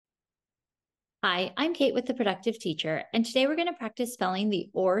Hi, I'm Kate with The Productive Teacher, and today we're going to practice spelling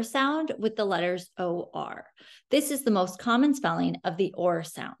the OR sound with the letters OR. This is the most common spelling of the OR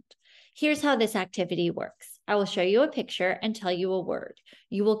sound. Here's how this activity works. I will show you a picture and tell you a word.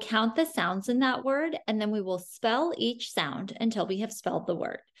 You will count the sounds in that word, and then we will spell each sound until we have spelled the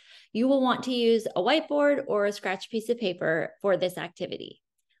word. You will want to use a whiteboard or a scratch piece of paper for this activity.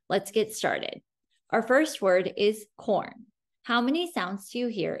 Let's get started. Our first word is corn. How many sounds do you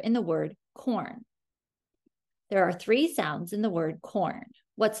hear in the word corn? There are 3 sounds in the word corn.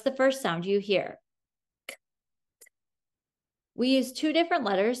 What's the first sound you hear? K. We use 2 different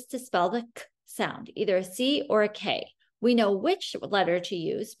letters to spell the K sound, either a C or a K. We know which letter to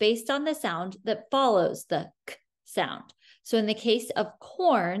use based on the sound that follows the K sound. So in the case of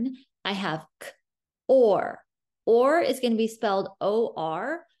corn, I have K, or. Or is going to be spelled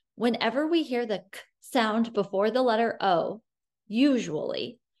O-R. Whenever we hear the K sound before the letter O,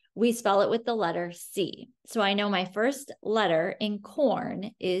 usually we spell it with the letter C. So I know my first letter in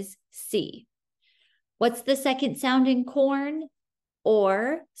corn is C. What's the second sound in corn?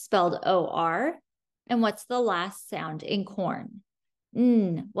 Or, spelled O-R. And what's the last sound in corn?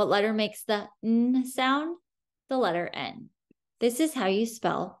 N. What letter makes the N sound? The letter N. This is how you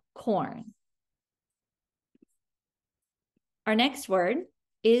spell corn. Our next word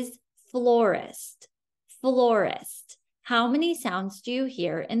is florist. Florist. How many sounds do you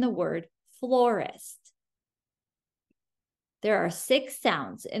hear in the word florist? There are 6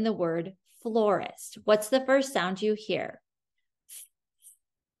 sounds in the word florist. What's the first sound you hear?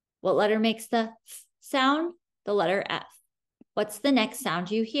 What letter makes the F sound? The letter F. What's the next sound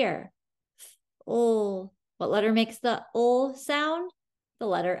you hear? L. What letter makes the L sound? The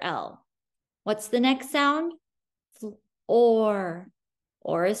letter L. What's the next sound? Or.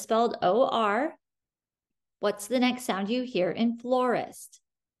 Or is spelled O-R. What's the next sound you hear in florist?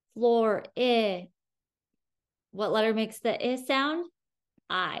 Flor-I. What letter makes the I sound?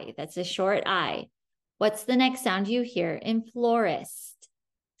 I. That's a short I. What's the next sound you hear in florist?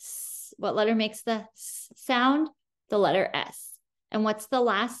 S. What letter makes the S sound? The letter S. And what's the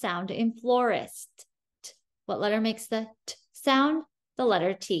last sound in florist? T. What letter makes the T sound? The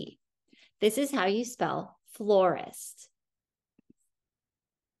letter T. This is how you spell florist.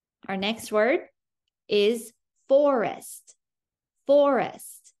 Our next word is forest.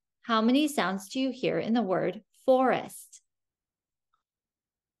 Forest. How many sounds do you hear in the word forest?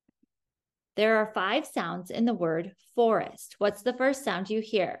 There are 5 sounds in the word forest. What's the first sound you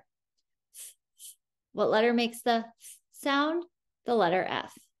hear? What letter makes the F sound? The letter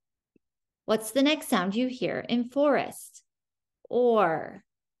F. What's the next sound you hear in forest? Or.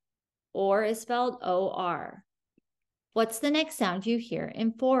 Or is spelled O-R. What's the next sound you hear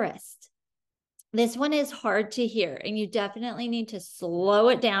in forest? This one is hard to hear, and you definitely need to slow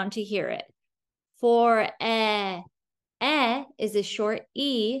it down to hear it. For-eh. Eh is a short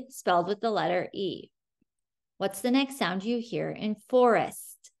E spelled with the letter E. What's the next sound you hear in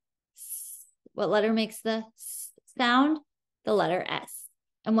forest? What letter makes the S sound? The letter S.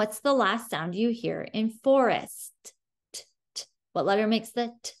 And what's the last sound you hear in forest? T, t. What letter makes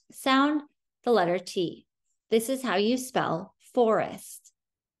the T sound? The letter T. This is how you spell forest.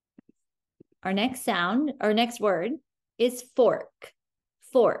 Our next word is fork.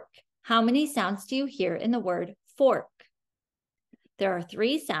 Fork. How many sounds do you hear in the word fork? There are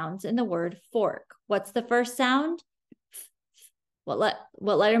 3 sounds in the word fork. What's the first sound? What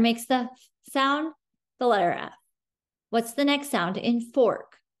letter makes the F sound? The letter F. What's the next sound in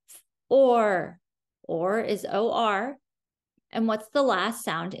fork? Or. Or is O-R. And what's the last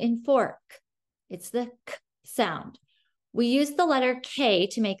sound in fork? It's the K sound. We use the letter K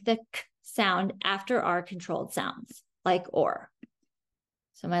to make the K sound after our controlled sounds, like or.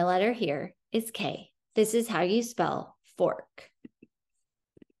 So my letter here is K. This is how you spell fork.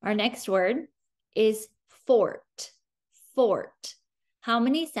 Our next word is fort. Fort. How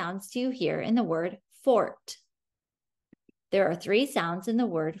many sounds do you hear in the word fort? There are 3 sounds in the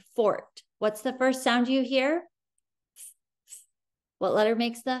word fort. What's the first sound you hear? What letter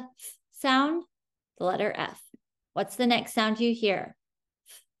makes the F sound? The letter F. What's the next sound you hear?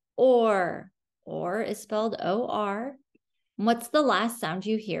 Or. Or is spelled O-R. And what's the last sound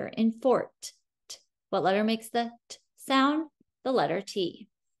you hear in fort? T. What letter makes the T sound? The letter T.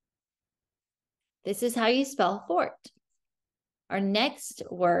 This is how you spell fort. Our next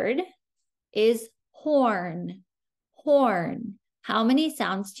word is horn. Horn. How many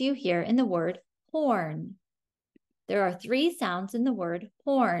sounds do you hear in the word horn? There are 3 sounds in the word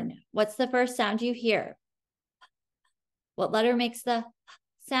horn. What's the first sound you hear? What letter makes the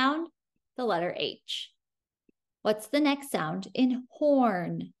sound? The letter H. What's the next sound in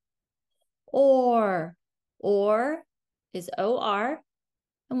horn? or. Or is O-R.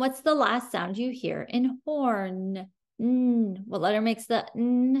 And what's the last sound you hear in horn? N. What letter makes the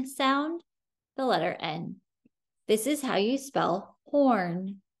N sound? The letter N. This is how you spell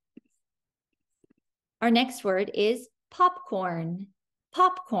horn. Our next word is popcorn.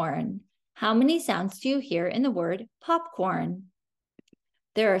 Popcorn. How many sounds do you hear in the word popcorn?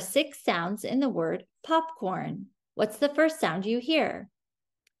 There are 6 sounds in the word popcorn. What's the first sound you hear?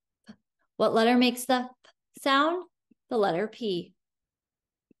 What letter makes the P sound? The letter P.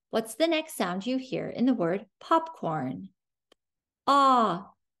 What's the next sound you hear in the word popcorn?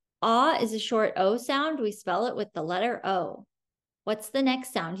 Ah. Ah is a short O sound. We spell it with the letter O. What's the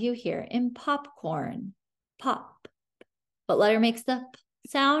next sound you hear in popcorn? Pop. What letter makes the P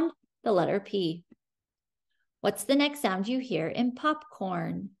sound? The letter P. What's the next sound you hear in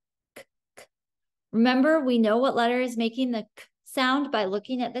popcorn? K, k. Remember, we know what letter is making the K sound by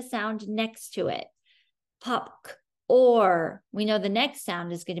looking at the sound next to it. Pop, k, or. We know the next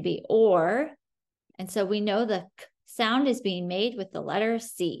sound is going to be or. And so we know the K sound is being made with the letter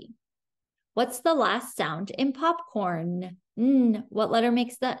C. What's the last sound in popcorn? N. What letter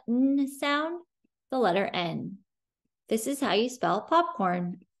makes the N sound? The letter N. This is how you spell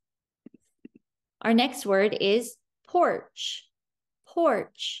popcorn. Our next word is porch.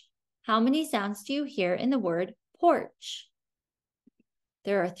 Porch. How many sounds do you hear in the word porch?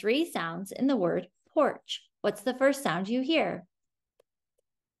 There are 3 sounds in the word porch. What's the first sound you hear?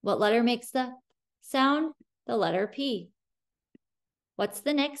 What letter makes the sound? The letter P. What's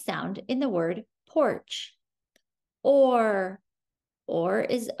the next sound in the word porch? Or. Or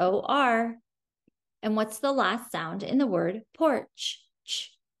is O-R. And what's the last sound in the word porch?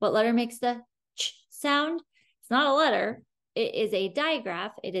 Ch. What letter makes the ch sound? It's not a letter. It is a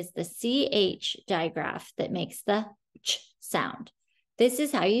digraph. It is the CH digraph that makes the ch sound. This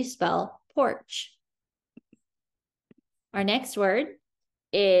is how you spell porch. Our next word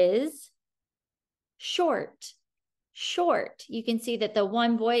is short. Short. You can see that the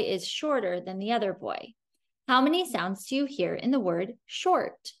one boy is shorter than the other boy. How many sounds do you hear in the word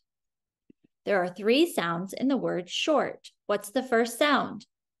short? There are 3 sounds in the word short. What's the first sound?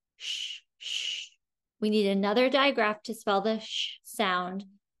 Sh, sh. We need another digraph to spell the sh sound.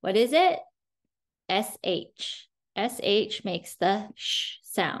 What is it? SH. SH makes the sh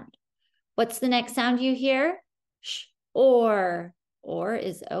sound. What's the next sound you hear? Sh, or. Or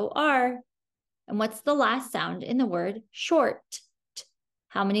is O-R. And what's the last sound in the word short? T.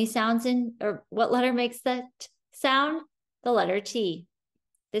 How many sounds in, or what letter makes the T sound? The letter T.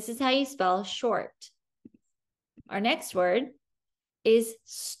 This is how you spell short. Our next word is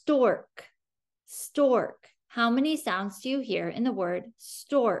stork. Stork. How many sounds do you hear in the word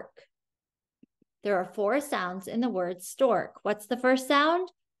stork? There are 4 sounds in the word stork. What's the first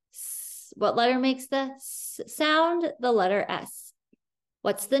sound? S. What letter makes the S sound? The letter S.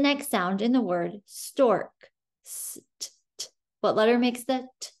 What's the next sound in the word stork? St, t. What letter makes the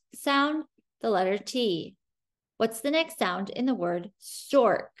T sound? The letter T. What's the next sound in the word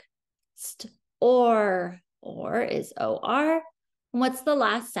stork? St, or. Or is O-R. And what's the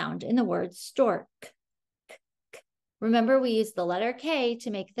last sound in the word stork? K, k. Remember, we use the letter K to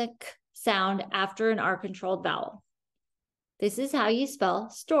make the K sound after an R-controlled vowel. This is how you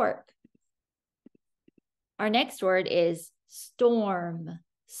spell stork. Our next word is storm.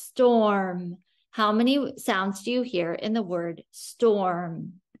 Storm. How many sounds do you hear in the word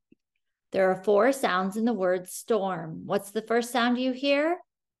storm? There are 4 sounds in the word storm. What's the first sound you hear?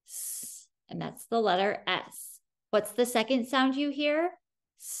 S, and that's the letter S. What's the second sound you hear?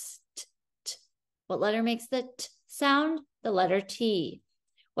 St, t. What letter makes the T sound? The letter T.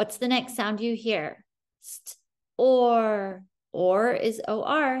 What's the next sound you hear? St, or. Or is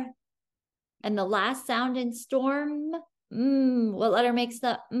O-R. And the last sound in storm, what letter makes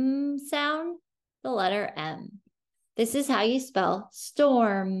the sound? The letter M. This is how you spell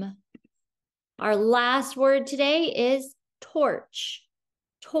storm. Our last word today is torch.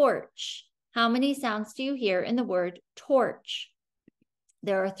 Torch. How many sounds do you hear in the word torch?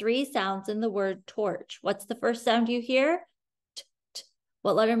 There are 3 sounds in the word torch. What's the first sound you hear? T, t.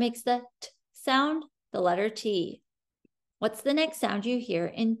 What letter makes the T sound? The letter T. What's the next sound you hear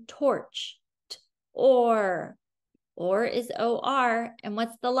in torch? T, or. Or is O-R. And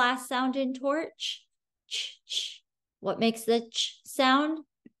what's the last sound in torch? Ch, ch. What makes the ch sound?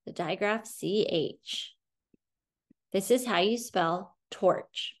 The digraph CH. This is how you spell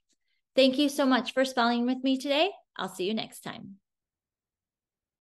torch. Thank you so much for spelling with me today. I'll see you next time.